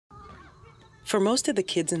For most of the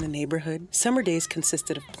kids in the neighborhood, summer days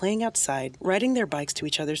consisted of playing outside, riding their bikes to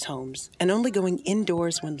each other's homes, and only going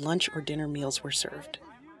indoors when lunch or dinner meals were served.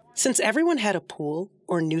 Since everyone had a pool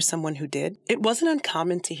or knew someone who did, it wasn't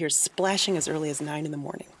uncommon to hear splashing as early as 9 in the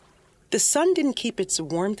morning. The sun didn't keep its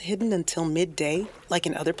warmth hidden until midday, like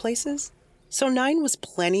in other places, so 9 was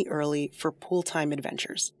plenty early for pool time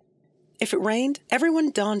adventures. If it rained,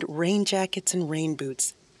 everyone donned rain jackets and rain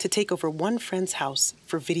boots to take over one friend's house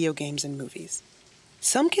for video games and movies.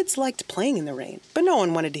 Some kids liked playing in the rain, but no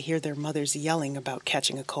one wanted to hear their mothers yelling about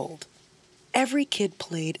catching a cold. Every kid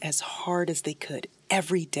played as hard as they could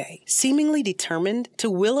every day, seemingly determined to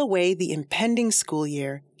will away the impending school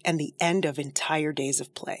year and the end of entire days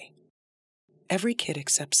of play. Every kid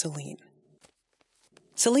except Celine.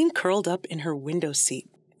 Celine curled up in her window seat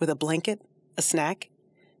with a blanket, a snack,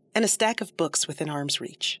 and a stack of books within arm's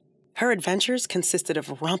reach. Her adventures consisted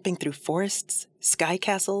of romping through forests, sky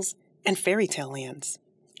castles, and fairy tale lands.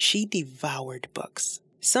 She devoured books,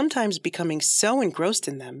 sometimes becoming so engrossed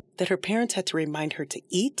in them that her parents had to remind her to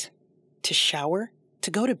eat, to shower, to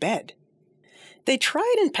go to bed. They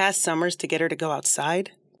tried in past summers to get her to go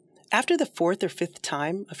outside. After the 4th or 5th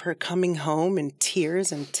time of her coming home in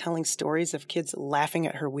tears and telling stories of kids laughing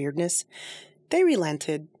at her weirdness, they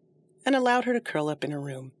relented and allowed her to curl up in her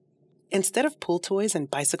room. Instead of pool toys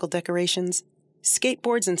and bicycle decorations,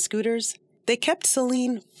 skateboards and scooters, they kept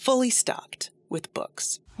Celine fully stocked with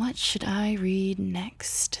books. What should I read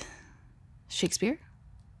next? Shakespeare?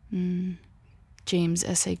 James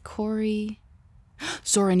S.A. Corey?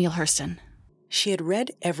 Zora Neale Hurston. She had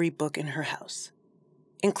read every book in her house,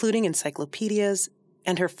 including encyclopedias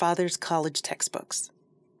and her father's college textbooks.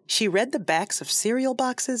 She read the backs of cereal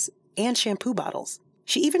boxes and shampoo bottles.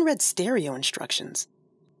 She even read stereo instructions.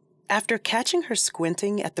 After catching her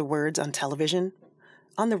squinting at the words on television,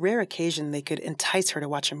 on the rare occasion they could entice her to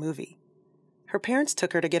watch a movie, her parents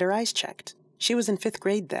took her to get her eyes checked. She was in 5th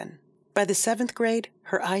grade then. By the 7th grade,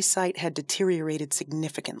 her eyesight had deteriorated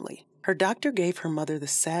significantly. Her doctor gave her mother the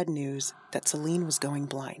sad news that Celine was going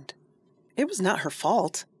blind. It was not her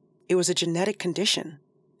fault. It was a genetic condition,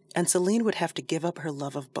 and Celine would have to give up her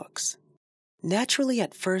love of books. Naturally,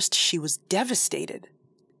 at first, she was devastated.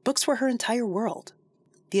 Books were her entire world.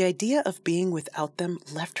 The idea of being without them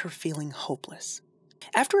left her feeling hopeless.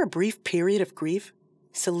 After a brief period of grief,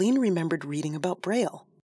 Celine remembered reading about Braille.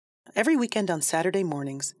 Every weekend on Saturday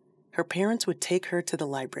mornings, her parents would take her to the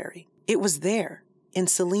library. It was there, in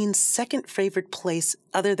Celine's second favorite place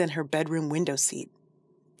other than her bedroom window seat,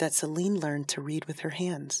 that Celine learned to read with her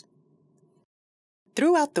hands.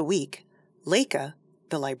 Throughout the week, Lekha,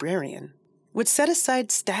 the librarian, would set aside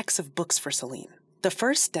stacks of books for Celine. The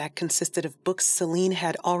first stack consisted of books Celine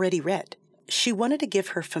had already read. She wanted to give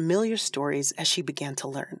her familiar stories as she began to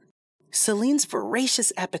learn. Celine's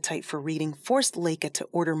voracious appetite for reading forced Lekha to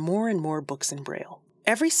order more and more books in Braille.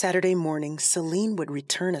 Every Saturday morning, Celine would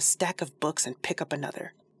return a stack of books and pick up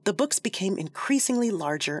another. The books became increasingly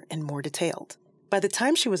larger and more detailed. By the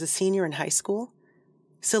time she was a senior in high school,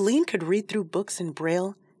 Celine could read through books in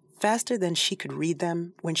Braille faster than she could read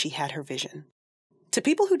them when she had her vision. To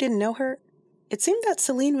people who didn't know her, it seemed that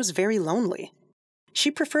Celine was very lonely. She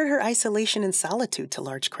preferred her isolation and solitude to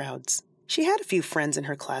large crowds. She had a few friends in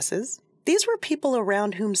her classes. These were people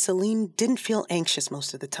around whom Celine didn't feel anxious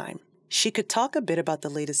most of the time. She could talk a bit about the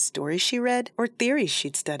latest stories she read or theories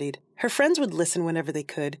she'd studied. Her friends would listen whenever they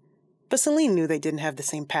could, but Celine knew they didn't have the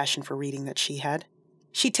same passion for reading that she had.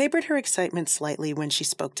 She tapered her excitement slightly when she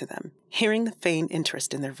spoke to them, hearing the feigned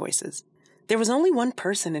interest in their voices. There was only one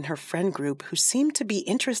person in her friend group who seemed to be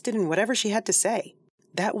interested in whatever she had to say.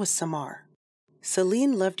 That was Samar.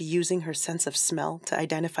 Celine loved using her sense of smell to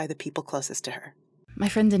identify the people closest to her. My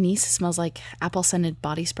friend Denise smells like apple-scented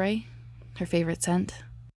body spray, her favorite scent.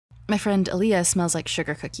 My friend Aaliyah smells like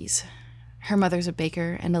sugar cookies. Her mother's a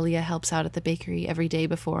baker, and Aaliyah helps out at the bakery every day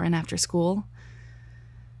before and after school.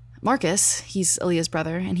 Marcus, he's Aaliyah's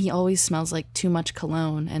brother, and he always smells like too much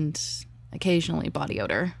cologne and occasionally body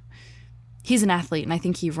odor. He's an athlete, and I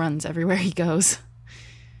think he runs everywhere he goes.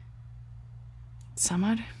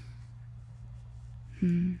 Samar?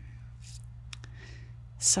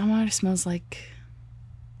 Samar smells like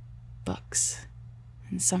books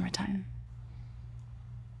in summertime.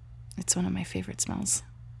 It's one of my favorite smells.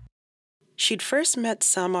 She'd first met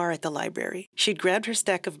Samar at the library. She'd grabbed her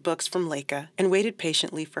stack of books from Lekha and waited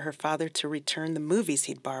patiently for her father to return the movies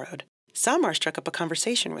he'd borrowed. Samar struck up a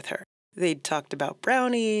conversation with her. They'd talked about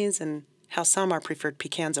brownies and how Samar preferred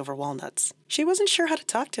pecans over walnuts. She wasn't sure how to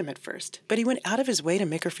talk to him at first, but he went out of his way to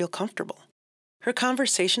make her feel comfortable. Her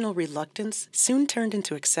conversational reluctance soon turned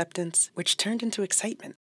into acceptance, which turned into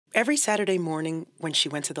excitement. Every Saturday morning when she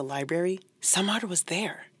went to the library, Samar was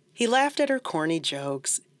there. He laughed at her corny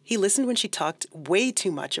jokes. He listened when she talked way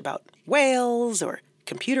too much about whales or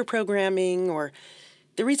computer programming or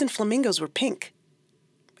the reason flamingos were pink.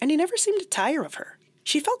 And he never seemed to tire of her.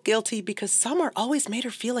 She felt guilty because Samar always made her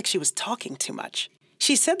feel like she was talking too much.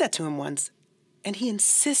 She said that to him once, and he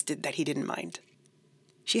insisted that he didn't mind.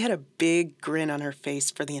 She had a big grin on her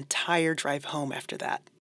face for the entire drive home after that.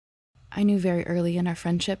 I knew very early in our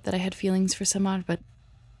friendship that I had feelings for Samar, but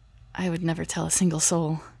I would never tell a single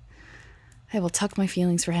soul. I will tuck my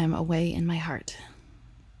feelings for him away in my heart.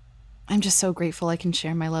 I'm just so grateful I can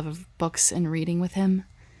share my love of books and reading with him.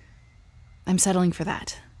 I'm settling for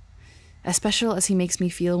that. As special as he makes me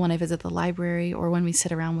feel when I visit the library or when we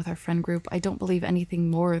sit around with our friend group, I don't believe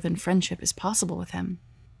anything more than friendship is possible with him.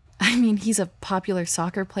 I mean, he's a popular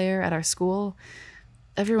soccer player at our school.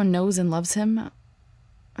 Everyone knows and loves him.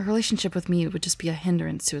 A relationship with me would just be a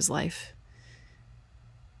hindrance to his life.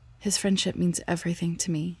 His friendship means everything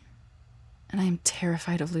to me, and I am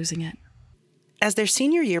terrified of losing it. As their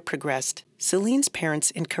senior year progressed, Celine's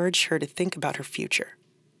parents encouraged her to think about her future.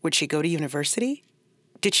 Would she go to university?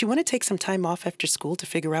 Did she want to take some time off after school to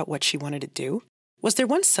figure out what she wanted to do? Was there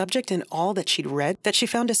one subject in all that she'd read that she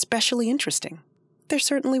found especially interesting? There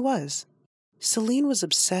certainly was. Celine was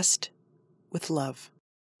obsessed with love.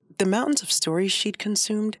 The mountains of stories she'd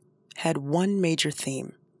consumed had one major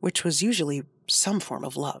theme, which was usually some form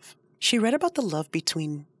of love. She read about the love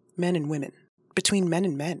between men and women, between men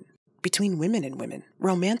and men, between women and women,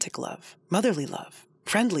 romantic love, motherly love,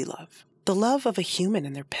 friendly love, the love of a human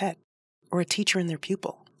and their pet, or a teacher and their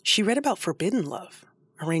pupil. She read about forbidden love,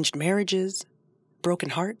 arranged marriages,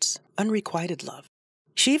 broken hearts, unrequited love.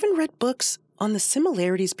 She even read books on the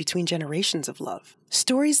similarities between generations of love,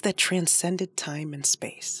 stories that transcended time and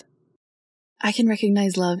space. I can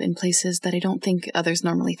recognize love in places that I don't think others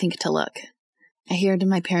normally think to look. I hear it in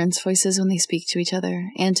my parents' voices when they speak to each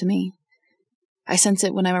other and to me. I sense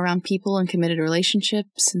it when I'm around people in committed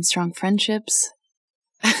relationships and strong friendships.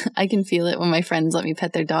 I can feel it when my friends let me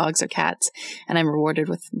pet their dogs or cats, and I'm rewarded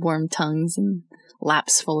with warm tongues and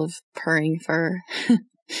laps full of purring fur.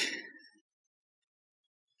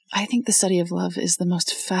 I think the study of love is the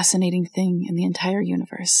most fascinating thing in the entire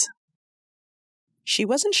universe. She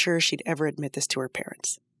wasn't sure she'd ever admit this to her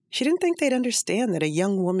parents. She didn't think they'd understand that a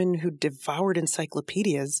young woman who devoured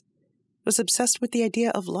encyclopedias was obsessed with the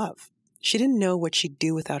idea of love. She didn't know what she'd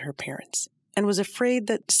do without her parents, and was afraid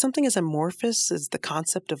that something as amorphous as the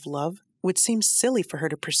concept of love would seem silly for her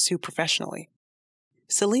to pursue professionally.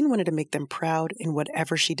 Celine wanted to make them proud in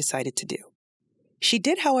whatever she decided to do. She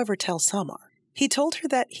did, however, tell Samar. He told her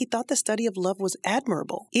that he thought the study of love was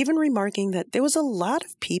admirable, even remarking that there was a lot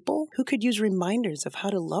of people who could use reminders of how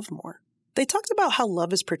to love more. They talked about how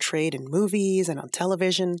love is portrayed in movies and on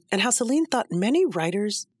television, and how Celine thought many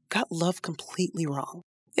writers got love completely wrong.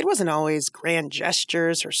 It wasn't always grand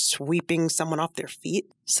gestures or sweeping someone off their feet.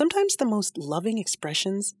 Sometimes the most loving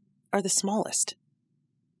expressions are the smallest.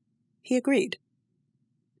 He agreed.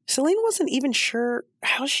 Celine wasn't even sure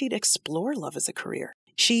how she'd explore love as a career.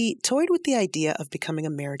 She toyed with the idea of becoming a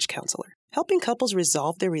marriage counselor, helping couples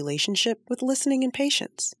resolve their relationship with listening and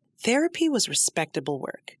patience. Therapy was respectable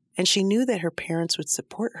work, and she knew that her parents would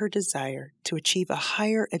support her desire to achieve a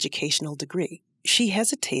higher educational degree. She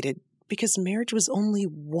hesitated because marriage was only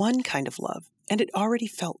one kind of love, and it already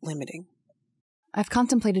felt limiting. I've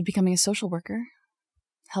contemplated becoming a social worker,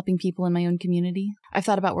 helping people in my own community. I've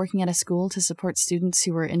thought about working at a school to support students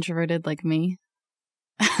who were introverted like me.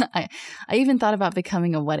 I even thought about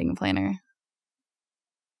becoming a wedding planner.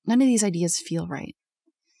 None of these ideas feel right.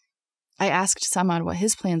 I asked Samar what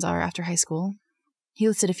his plans are after high school. He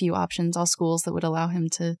listed a few options, all schools that would allow him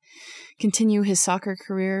to continue his soccer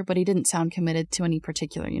career, but he didn't sound committed to any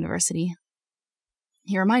particular university.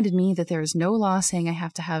 He reminded me that there is no law saying I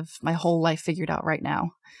have to have my whole life figured out right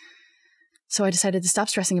now. So I decided to stop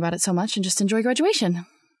stressing about it so much and just enjoy graduation.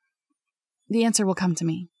 The answer will come to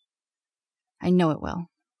me. I know it will.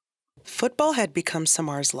 Football had become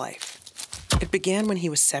Samar's life. It began when he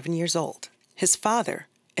was 7 years old. His father,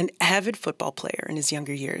 an avid football player in his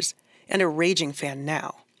younger years, and a raging fan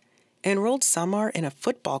now, enrolled Samar in a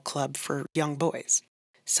football club for young boys.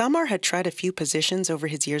 Samar had tried a few positions over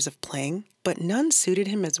his years of playing, but none suited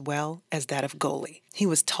him as well as that of goalie. He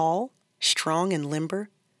was tall, strong, and limber,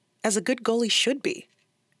 as a good goalie should be.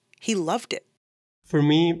 He loved it. For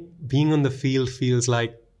me, being on the field feels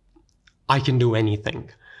like I can do anything.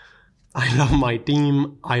 I love my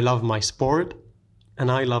team, I love my sport,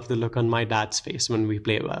 and I love the look on my dad's face when we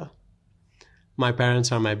play well. My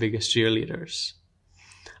parents are my biggest cheerleaders.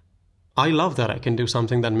 I love that I can do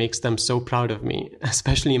something that makes them so proud of me,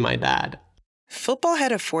 especially my dad. Football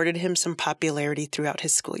had afforded him some popularity throughout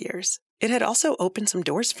his school years. It had also opened some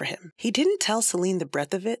doors for him. He didn't tell Celine the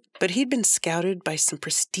breadth of it, but he'd been scouted by some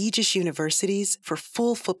prestigious universities for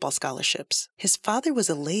full football scholarships. His father was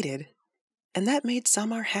elated, and that made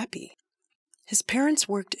Samar happy. His parents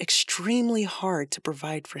worked extremely hard to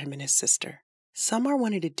provide for him and his sister. Samar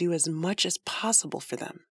wanted to do as much as possible for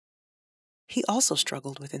them. He also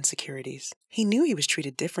struggled with insecurities. He knew he was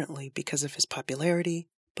treated differently because of his popularity,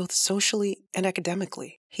 both socially and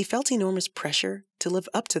academically. He felt enormous pressure to live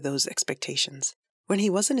up to those expectations. When he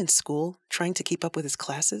wasn't in school, trying to keep up with his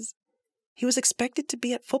classes, he was expected to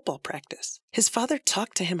be at football practice. His father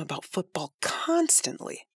talked to him about football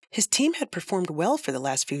constantly. His team had performed well for the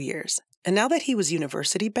last few years, and now that he was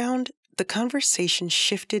university-bound, the conversation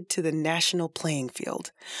shifted to the national playing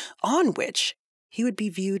field, on which he would be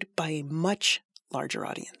viewed by a much larger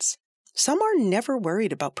audience. Samar never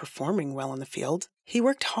worried about performing well on the field. He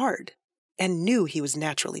worked hard and knew he was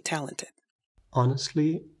naturally talented.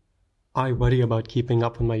 Honestly, I worry about keeping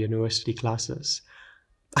up on my university classes.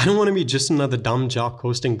 I don't want to be just another dumb jock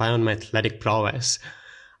coasting by on my athletic prowess.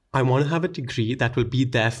 I want to have a degree that will be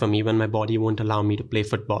there for me when my body won't allow me to play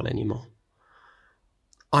football anymore.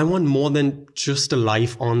 I want more than just a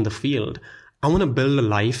life on the field. I want to build a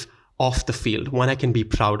life off the field, one I can be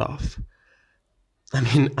proud of. I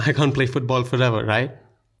mean, I can't play football forever, right?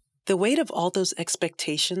 The weight of all those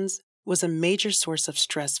expectations was a major source of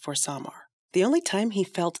stress for Samar. The only time he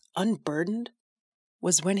felt unburdened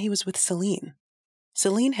was when he was with Celine.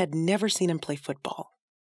 Celine had never seen him play football.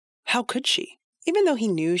 How could she? Even though he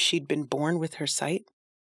knew she'd been born with her sight,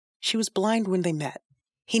 she was blind when they met.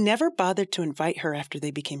 He never bothered to invite her after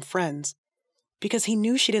they became friends because he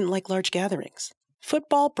knew she didn't like large gatherings.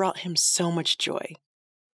 Football brought him so much joy.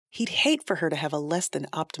 He'd hate for her to have a less than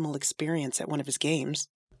optimal experience at one of his games.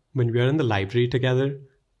 When we're in the library together,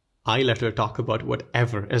 I let her talk about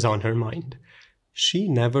whatever is on her mind. She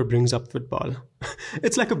never brings up football.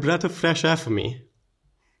 It's like a breath of fresh air for me.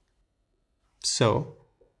 So,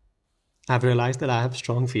 I've realized that I have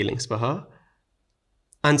strong feelings for her.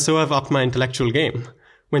 And so I've upped my intellectual game.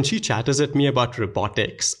 When she chatters at me about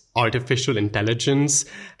robotics, artificial intelligence,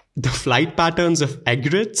 the flight patterns of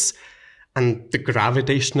egrets, and the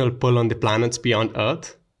gravitational pull on the planets beyond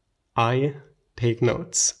Earth, I take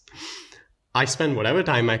notes. I spend whatever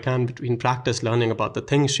time I can between practice learning about the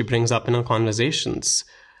things she brings up in her conversations.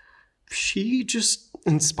 She just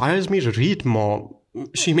inspires me to read more.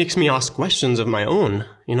 She makes me ask questions of my own,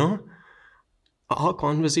 you know? Our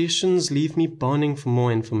conversations leave me burning for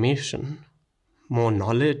more information, more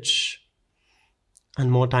knowledge,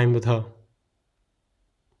 and more time with her.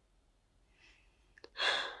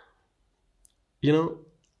 You know,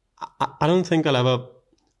 I don't think I'll ever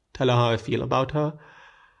tell her how I feel about her.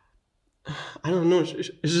 I don't know. It's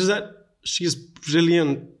just that she's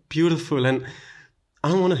brilliant, beautiful, and I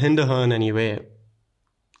don't want to hinder her in any way.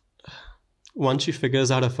 Once she figures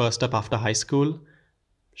out her first step after high school,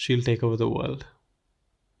 she'll take over the world.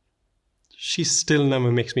 She still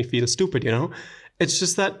never makes me feel stupid, you know? It's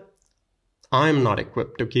just that I'm not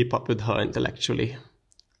equipped to keep up with her intellectually.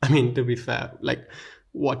 I mean, to be fair, like,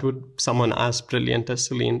 what would someone as brilliant as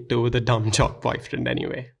Celine do with a dumb jock boyfriend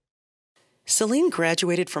anyway? Celine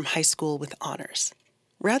graduated from high school with honors.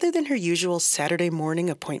 Rather than her usual Saturday morning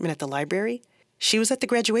appointment at the library, she was at the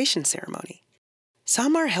graduation ceremony.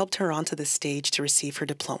 Samar helped her onto the stage to receive her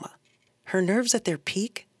diploma. Her nerves at their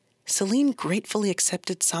peak, Celine gratefully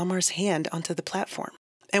accepted Samar's hand onto the platform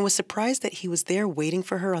and was surprised that he was there waiting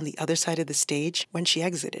for her on the other side of the stage when she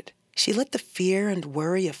exited. She let the fear and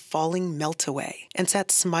worry of falling melt away and sat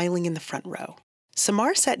smiling in the front row.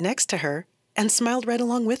 Samar sat next to her and smiled right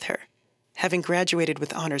along with her, having graduated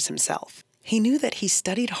with honors himself. He knew that he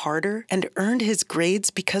studied harder and earned his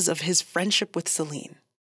grades because of his friendship with Celine.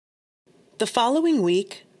 The following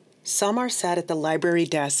week, Samar sat at the library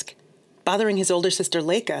desk, bothering his older sister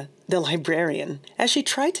Lekha, the librarian, as she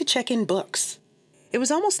tried to check in books. It was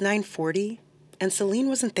almost 9:40, and Celine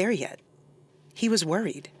wasn't there yet. He was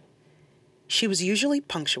worried. She was usually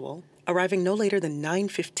punctual, arriving no later than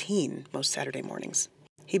 9:15 most Saturday mornings.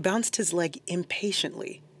 He bounced his leg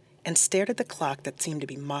impatiently and stared at the clock that seemed to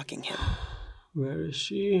be mocking him. Where is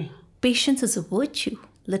she? Patience is a virtue,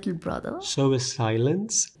 little brother. So is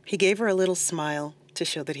silence? He gave her a little smile to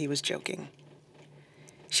show that he was joking.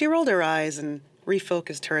 She rolled her eyes and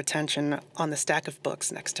refocused her attention on the stack of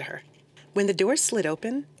books next to her. When the door slid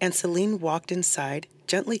open and Celine walked inside,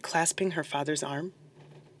 gently clasping her father's arm,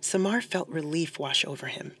 Samar felt relief wash over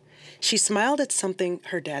him. She smiled at something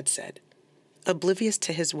her dad said, oblivious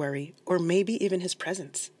to his worry or maybe even his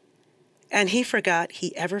presence. And he forgot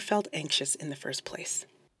he ever felt anxious in the first place.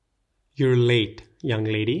 You're late, young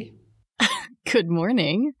lady. Good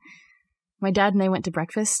morning. My dad and I went to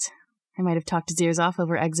breakfast. I might have talked his ears off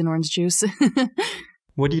over eggs and orange juice.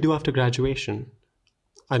 What do you do after graduation?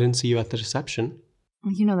 I didn't see you at the reception.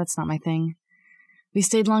 You know that's not my thing. We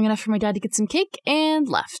stayed long enough for my dad to get some cake and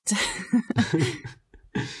left.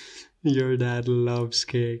 Your dad loves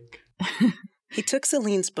cake. He took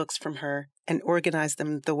Celine's books from her and organized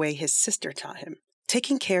them the way his sister taught him,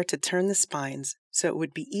 taking care to turn the spines so it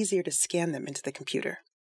would be easier to scan them into the computer.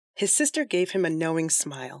 His sister gave him a knowing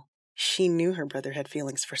smile. She knew her brother had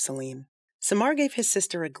feelings for Celine. Samar gave his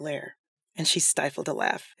sister a glare, and she stifled a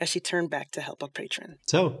laugh as she turned back to help a patron.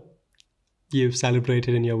 So, you've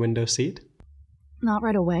celebrated in your window seat? Not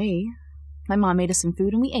right away. My mom made us some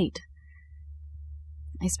food and we ate.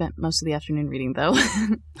 I spent most of the afternoon reading, though.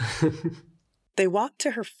 They walked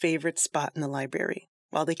to her favorite spot in the library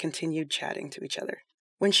while they continued chatting to each other.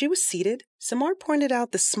 When she was seated, Samar pointed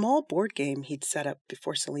out the small board game he'd set up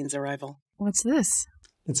before Celine's arrival. What's this?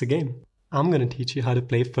 It's a game. I'm going to teach you how to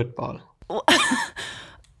play football.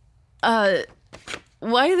 Why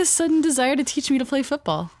this sudden desire to teach me to play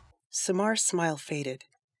football? Samar's smile faded.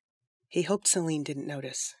 He hoped Celine didn't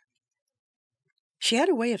notice. She had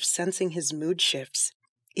a way of sensing his mood shifts,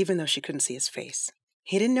 even though she couldn't see his face.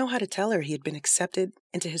 He didn't know how to tell her he had been accepted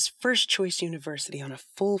into his first-choice university on a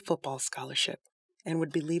full football scholarship and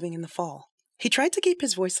would be leaving in the fall. He tried to keep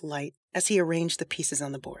his voice light as he arranged the pieces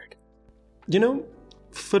on the board. You know,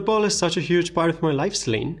 football is such a huge part of my life,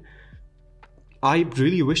 Celine. I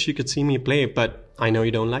really wish you could see me play, but I know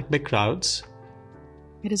you don't like big crowds.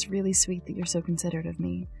 It is really sweet that you're so considerate of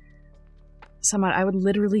me. Samar, I would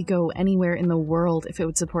literally go anywhere in the world if it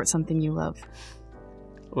would support something you love.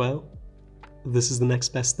 Well, this is the next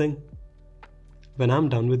best thing. When I'm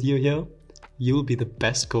done with you here, you'll be the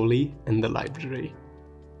best goalie in the library.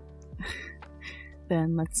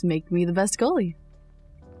 Then let's make me the best goalie.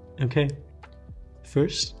 Okay.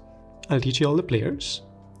 First, I'll teach you all the players.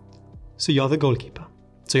 So you're the goalkeeper.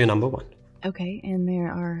 So you're number 1. Okay, and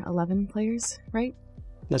there are 11 players, right?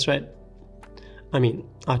 That's right. I mean,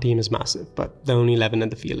 our team is massive, but there are only 11 in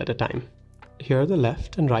the field at a time. Here are the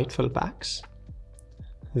left and right full backs.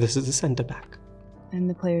 This is the center back. And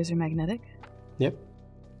the players are magnetic? Yep.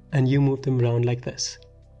 And you move them around like this.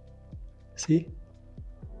 See?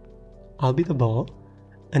 I'll be the ball,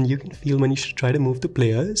 and you can feel when you should try to move the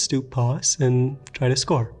players to pass and try to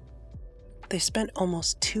score. They spent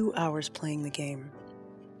almost 2 hours playing the game.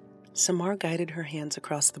 Samar guided her hands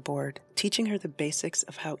across the board, teaching her the basics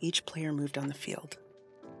of how each player moved on the field.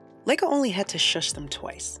 Lekha only had to shush them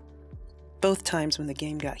twice, both times when the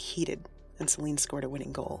game got heated and Celine scored a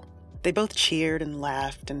winning goal. They both cheered and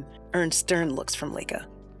laughed and earned stern looks from Lekha.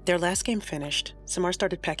 Their last game finished, Samar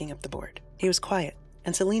started packing up the board. He was quiet,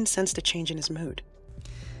 and Celine sensed a change in his mood.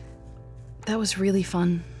 That was really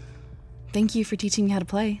fun. Thank you for teaching me how to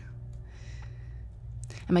play.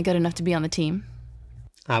 Am I good enough to be on the team?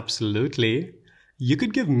 Absolutely. You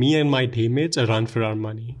could give me and my teammates a run for our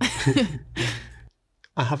money.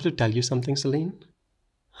 I have to tell you something, Celine.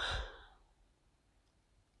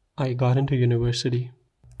 I got into university.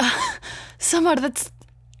 Samar,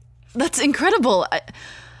 that's incredible.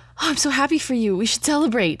 I'm so happy for you. We should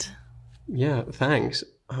celebrate. Yeah, thanks.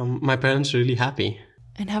 My parents are really happy.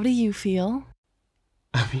 And how do you feel?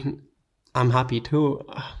 I mean, I'm happy too.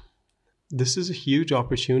 This is a huge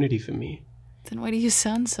opportunity for me. Then why do you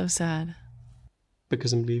sound so sad?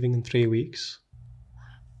 Because I'm leaving in 3 weeks.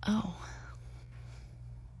 Oh.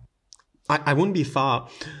 I won't be far.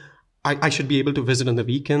 I should be able to visit on the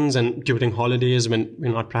weekends and during holidays when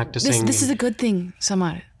we're not practicing. This is a good thing,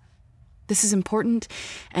 Samar. This is important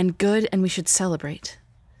and good, and we should celebrate.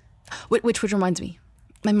 Which reminds me.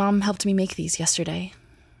 My mom helped me make these yesterday.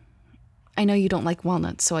 I know you don't like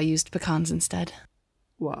walnuts, so I used pecans instead.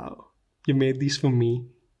 Wow. You made these for me.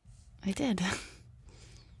 I did.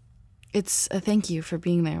 It's a thank you for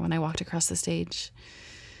being there when I walked across the stage.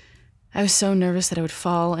 I was so nervous that I would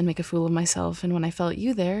fall and make a fool of myself, and when I felt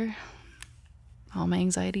you there, all my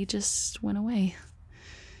anxiety just went away.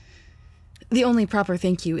 The only proper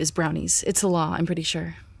thank you is brownies. It's the law, I'm pretty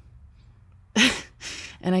sure.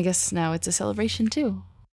 And I guess now it's a celebration too.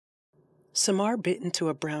 Samar bit into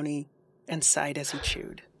a brownie and sighed as he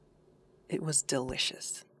chewed. It was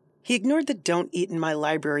delicious. He ignored the "don't eat in my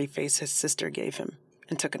library" face his sister gave him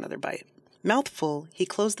and took another bite. Mouth full, he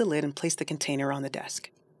closed the lid and placed the container on the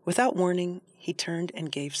desk. Without warning, he turned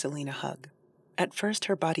and gave Celine a hug. At first,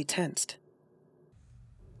 her body tensed.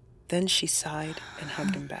 Then she sighed and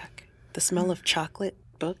hugged him back. The smell of chocolate,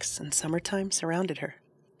 books, and summertime surrounded her.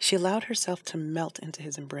 She allowed herself to melt into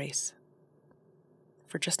his embrace.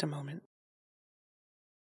 for just a moment.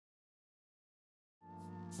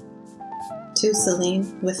 To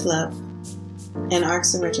Celine with Love, an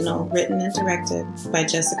ARCS original written and directed by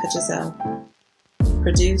Gisele.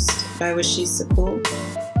 Produced by Vasisth, Sukul,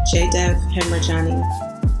 Jaydev, Hemrajani,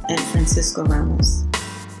 and Francisco Ramos.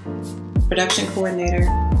 Production coordinator,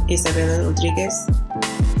 Isabela Rodriguez.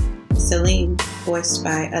 Celine, voiced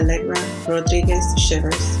by Allegra Rodriguez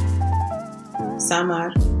Shivers.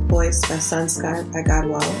 Samar, voiced by Sanskar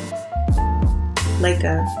Agarwal.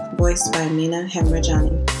 Lekha, voiced by Meena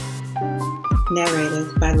Hemrajani.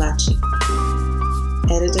 Narrated by Lachi.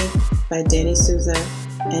 Edited by Souza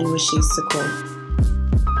and Vasisth, Sukul.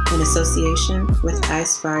 In association with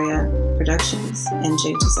Aisvarya Productions and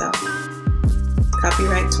J.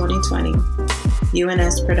 Copyright 2020,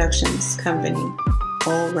 UNS Productions Company,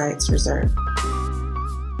 all rights reserved.